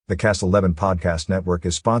The Cast 11 Podcast Network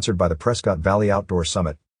is sponsored by the Prescott Valley Outdoor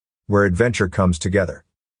Summit, where adventure comes together.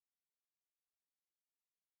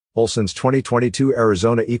 Olson's 2022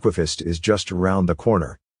 Arizona Equifest is just around the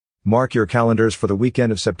corner. Mark your calendars for the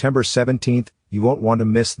weekend of September 17th. You won't want to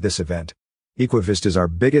miss this event. Equifest is our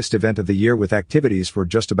biggest event of the year with activities for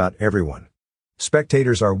just about everyone.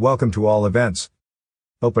 Spectators are welcome to all events.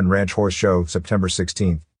 Open Ranch Horse Show, September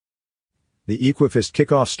 16th. The Equifest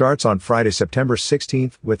kickoff starts on Friday, September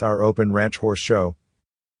 16th with our Open Ranch Horse Show.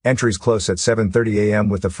 Entries close at 7:30 a.m.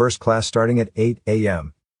 with the first class starting at 8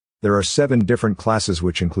 a.m. There are 7 different classes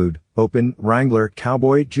which include Open, Wrangler,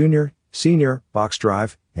 Cowboy, Junior, Senior, Box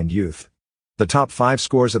Drive, and Youth. The top 5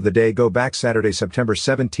 scores of the day go back Saturday, September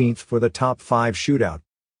 17th for the top 5 shootout.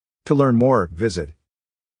 To learn more, visit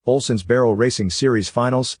Olson's Barrel Racing Series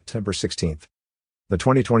Finals, September 16th. The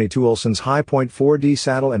 2022 Olson's High Point 4D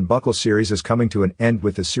Saddle and Buckle Series is coming to an end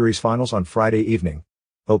with the series finals on Friday evening.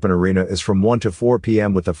 Open Arena is from 1 to 4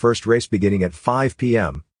 p.m. with the first race beginning at 5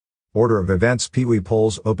 p.m. Order of events: Pee Wee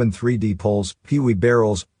Poles, Open 3D Poles, Pee Wee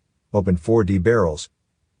Barrels, Open 4D Barrels,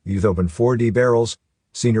 Youth Open 4D Barrels,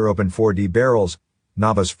 Senior Open 4D Barrels,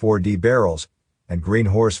 Novice 4D Barrels, and Green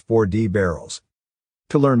Horse 4D Barrels.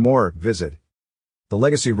 To learn more, visit the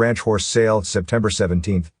Legacy Ranch Horse Sale, September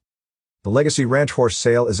 17th. The Legacy Ranch Horse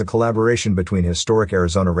Sale is a collaboration between historic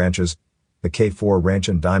Arizona ranches, the K4 Ranch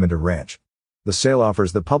and Diamond Ranch. The sale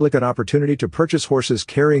offers the public an opportunity to purchase horses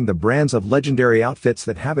carrying the brands of legendary outfits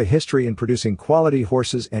that have a history in producing quality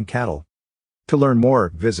horses and cattle. To learn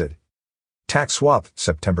more, visit Tax Swap,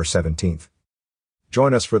 September 17th.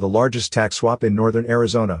 Join us for the largest tax swap in northern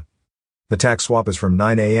Arizona. The tax swap is from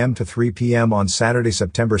 9 a.m. to 3 p.m. on Saturday,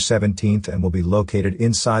 September 17th and will be located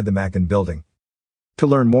inside the Mackin building. To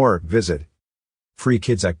learn more, visit Free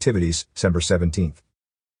Kids Activities, December 17th.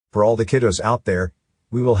 For all the kiddos out there,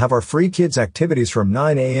 we will have our Free Kids Activities from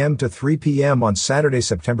 9 a.m. to 3 p.m. on Saturday,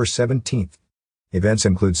 September 17th. Events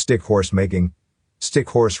include stick horse making, stick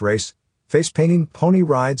horse race, face painting, pony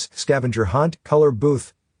rides, scavenger hunt, color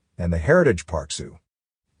booth, and the Heritage Park Zoo.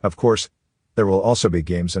 Of course, there will also be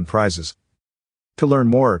games and prizes. To learn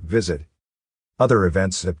more, visit Other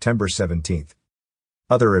Events, September 17th.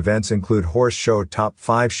 Other events include Horse Show Top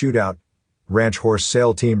 5 Shootout, Ranch Horse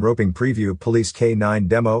Sale Team Roping Preview, Police K9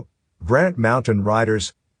 Demo, Granite Mountain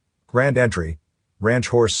Riders, Grand Entry, Ranch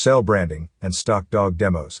Horse Sale Branding, and Stock Dog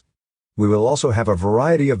Demos. We will also have a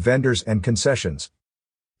variety of vendors and concessions.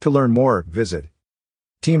 To learn more, visit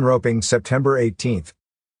Team Roping, September 18th.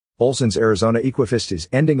 Olson's Arizona Equifest is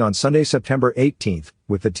ending on Sunday, September 18th,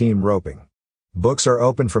 with the Team Roping. Books are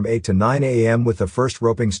open from 8 to 9 a.m. with the first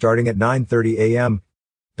roping starting at 9:30 a.m.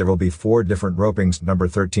 There will be 4 different ropings: number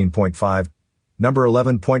 13.5, number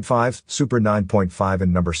 11.5, super 9.5,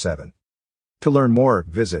 and number 7. To learn more,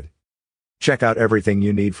 visit Check out everything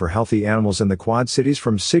you need for healthy animals in the Quad Cities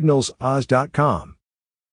from signalsoz.com.